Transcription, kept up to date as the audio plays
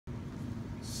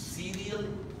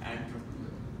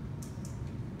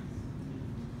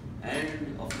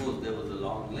And of course, there was a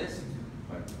long list,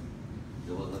 but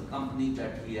there was a company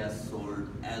that he has sold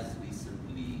as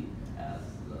recently as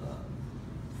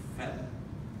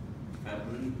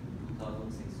February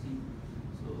 2016.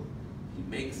 So he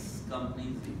makes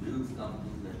companies, he builds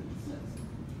companies, and he sells them.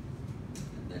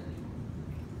 And then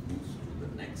he moves to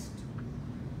the next one.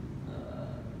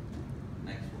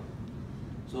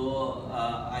 So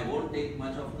I won't take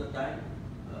much of the time.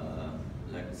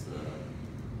 Let's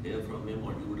hear from him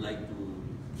what you would like to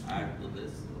add to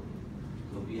this.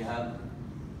 So we have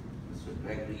Mr.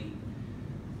 Gregory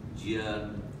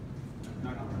Gian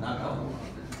Naka.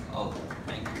 Oh,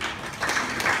 thank you.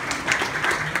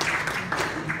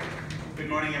 Good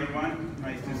morning, everyone.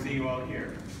 Nice to see you all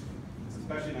here. It's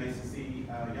especially nice to see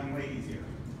young ladies here.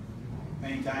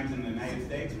 Many times in the United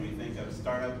States, when we think of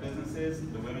startup businesses,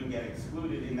 the women get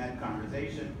excluded in that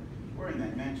conversation or in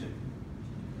that mention.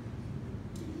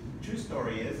 True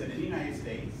story is that in the United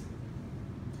States,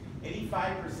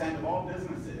 85% of all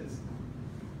businesses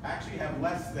actually have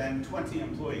less than 20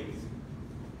 employees.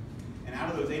 And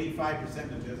out of those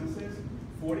 85% of businesses,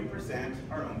 40%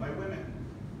 are owned by women.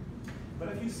 But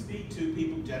if you speak to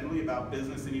people generally about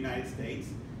business in the United States,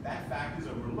 that fact is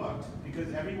overlooked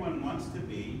because everyone wants to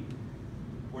be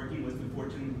working with the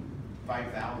Fortune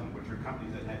 5,000, which are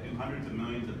companies that do hundreds of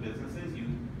millions of businesses. You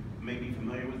may be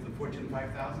familiar with the Fortune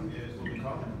 5,000, is what we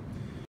call them.